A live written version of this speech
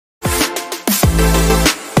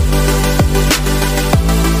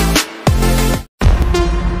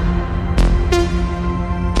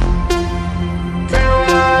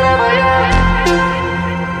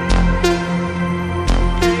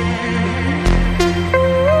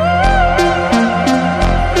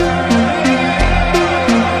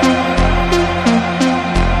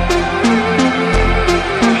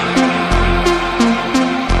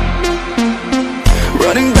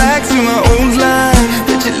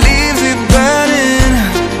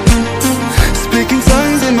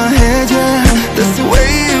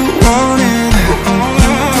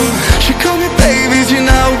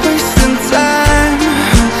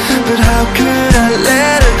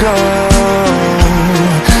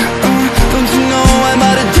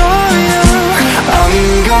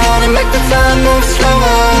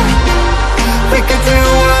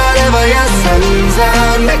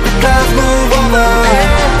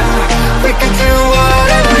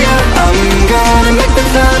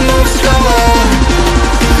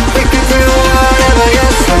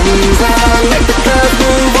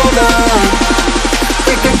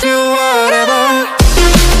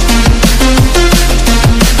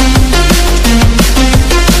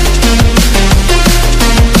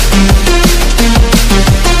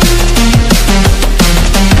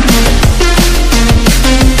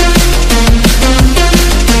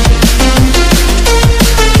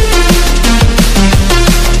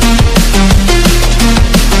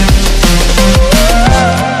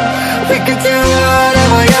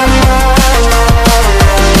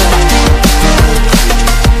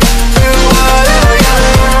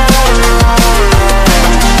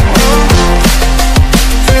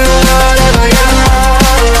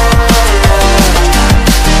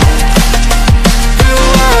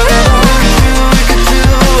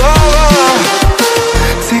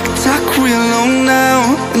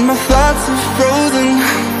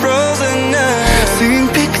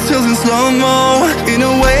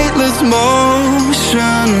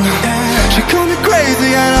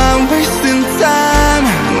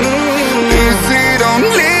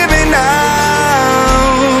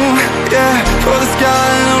for the sky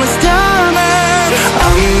and all its diamonds.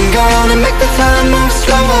 I'm gonna make the time move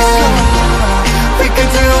slower. We can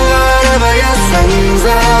do whatever your sun's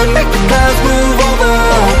out. Make the clouds move over.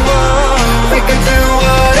 We can do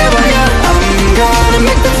whatever, yeah. I'm gonna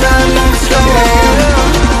make the time move slower.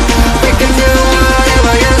 We can do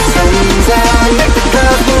whatever your sun's out. Make the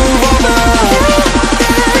clouds move over.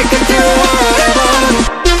 We can do whatever.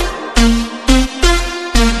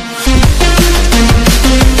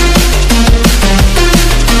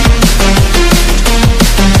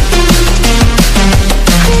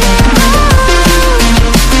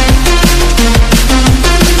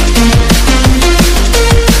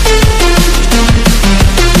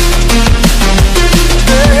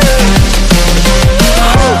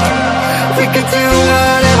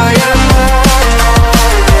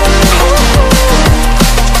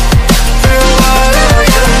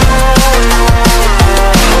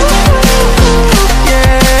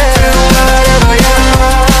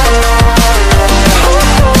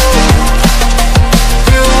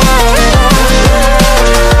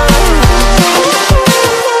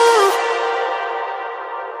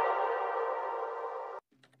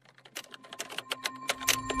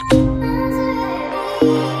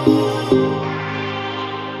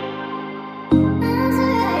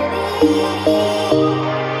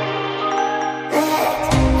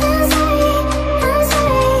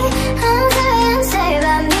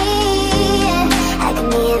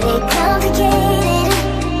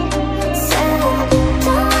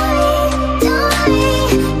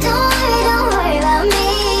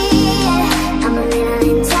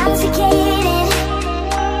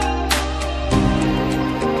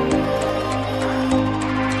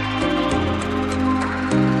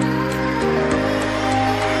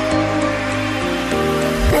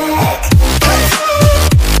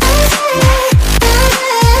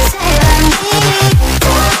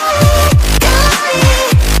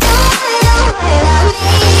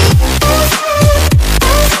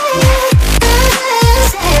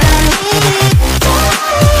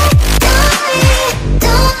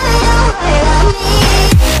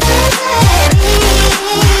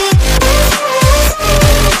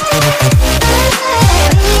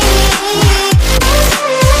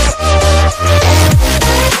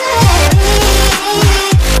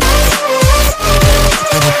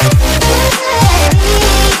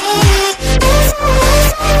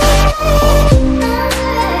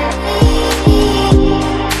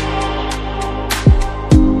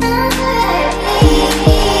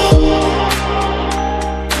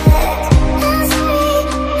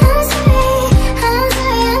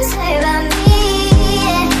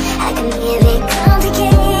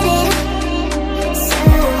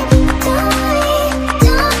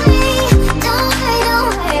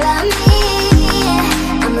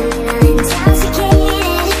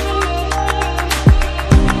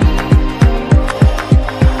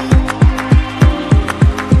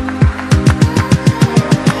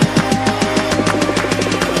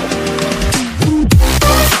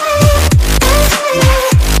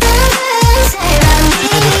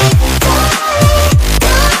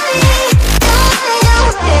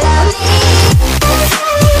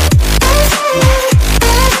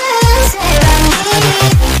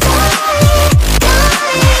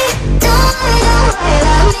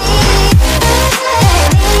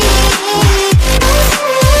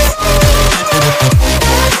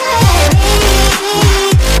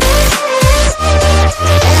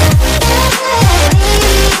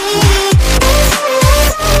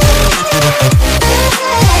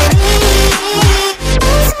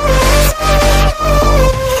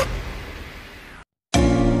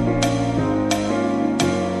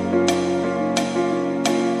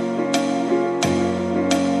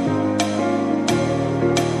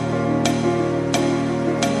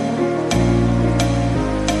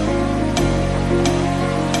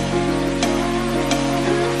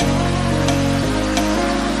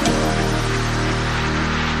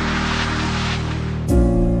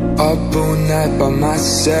 Up all night by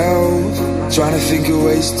myself, trying to think of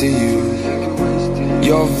ways to you.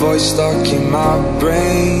 Your voice stuck in my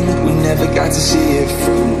brain, we never got to see it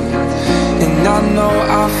through. And I know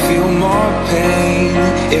I feel more pain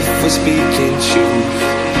if we're speaking truth.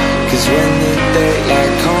 Cause when the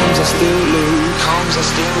daylight comes I still lose.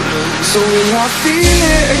 So will I feel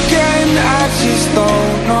it again? I just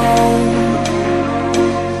don't know.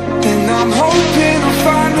 And I'm hoping I'll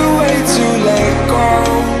find a way to let go.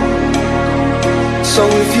 So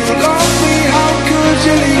if you love me, how could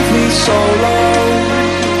you leave me so low?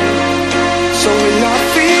 So will I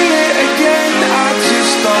feel it again? I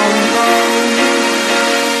just don't know.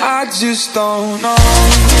 I just don't know.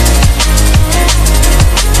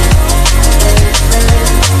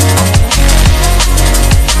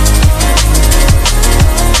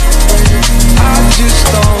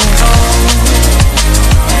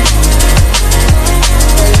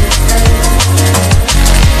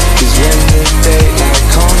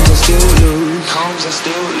 I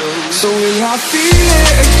still lose. So will I feel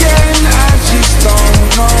it again? I just don't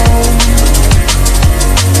know.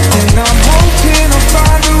 And I'm hoping I'll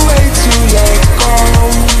find a way to let go.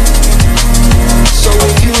 So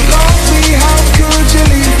if you love me, how could you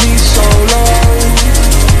leave me so low?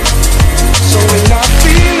 So will I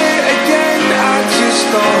feel it again? I just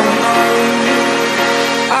don't know.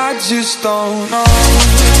 I just don't know.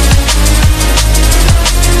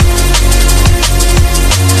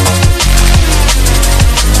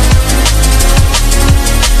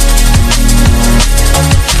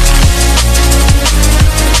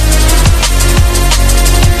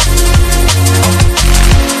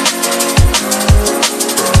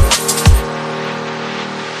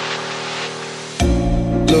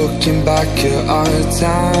 Looking back at our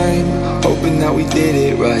time, hoping that we did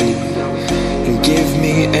it right. And give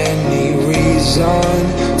me any reason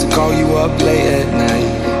to call you up late at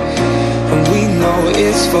night. And we know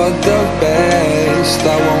it's for the best,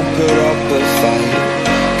 I won't put up a fight.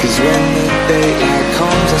 Cause when the daylight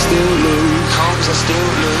comes, I still lose.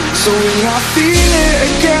 So will I feel it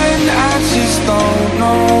again? I just don't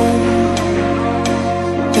know.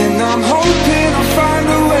 And I'm hoping I'll find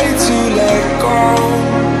a way to let go.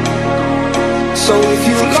 So if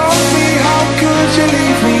you love me, how could you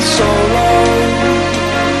leave me so low?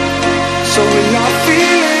 So will I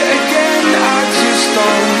feel it again? I just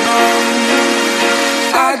don't know.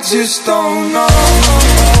 I just don't know.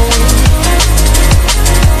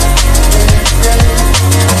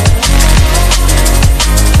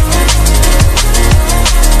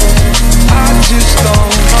 I just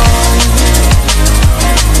don't know.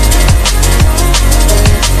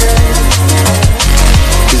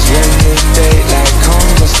 Cause when the daylight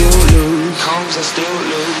comes, I still lose.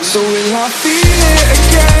 So will I feel it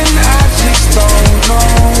again? I just don't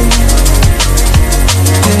know.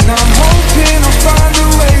 And I'm hoping I'll find a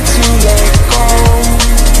way to let go.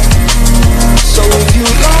 So if you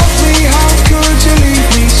love me, how could you leave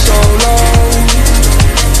me so low?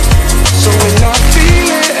 So will I feel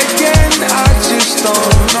it again? I just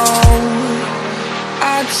don't know.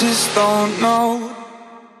 I just don't know.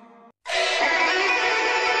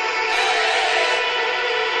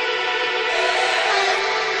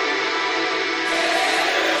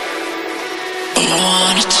 I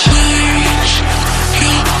wanna change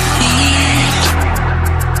your mind.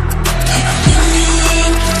 Bring you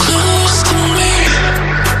in close to me.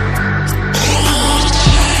 I wanna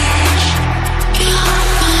change your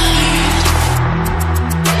mind.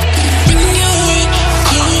 Bring you in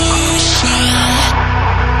closer.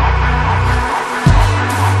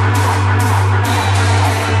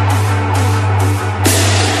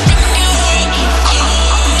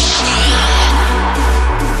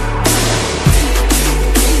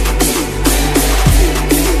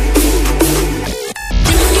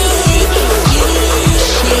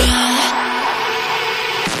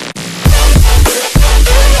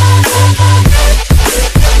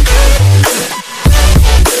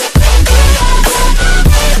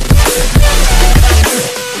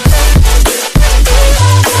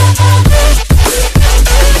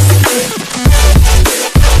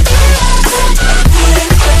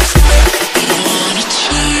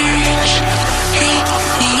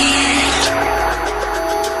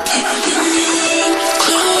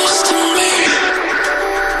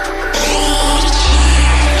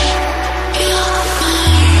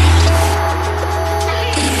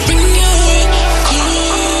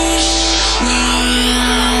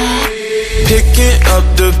 Picking up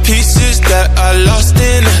the pieces that I lost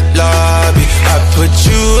in the lobby. I put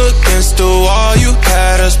you against the wall, you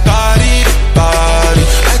had us body to body.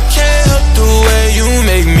 I can't help the way you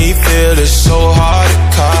make me feel, it's so hard to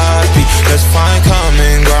copy. Let's find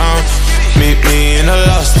common ground, meet me in the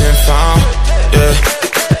lost and found, yeah.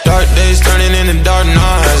 Dark days turning into dark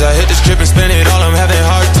nights. I hit the strip and spend it all, I'm having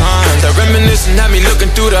hard times. That reminiscing had me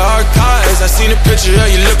looking through the archives. I seen a picture of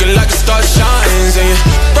you looking like a star shines. And you're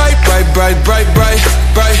bright, bright, bright, bright, bright,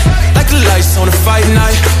 bright, like the lights on a fight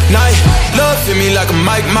night, night. Love hit me like a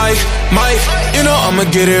mic, mic, mic. You know I'ma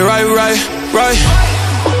get it right, right, right.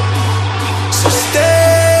 So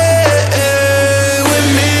stay with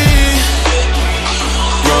me,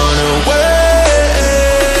 run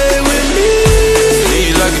away with me.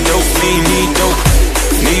 Need like a dope fiend, need dope.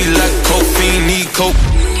 Need like a coke fiend, need coke.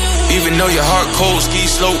 Even though your heart cold, ski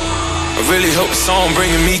slope, I really hope the song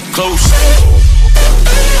bringing me close.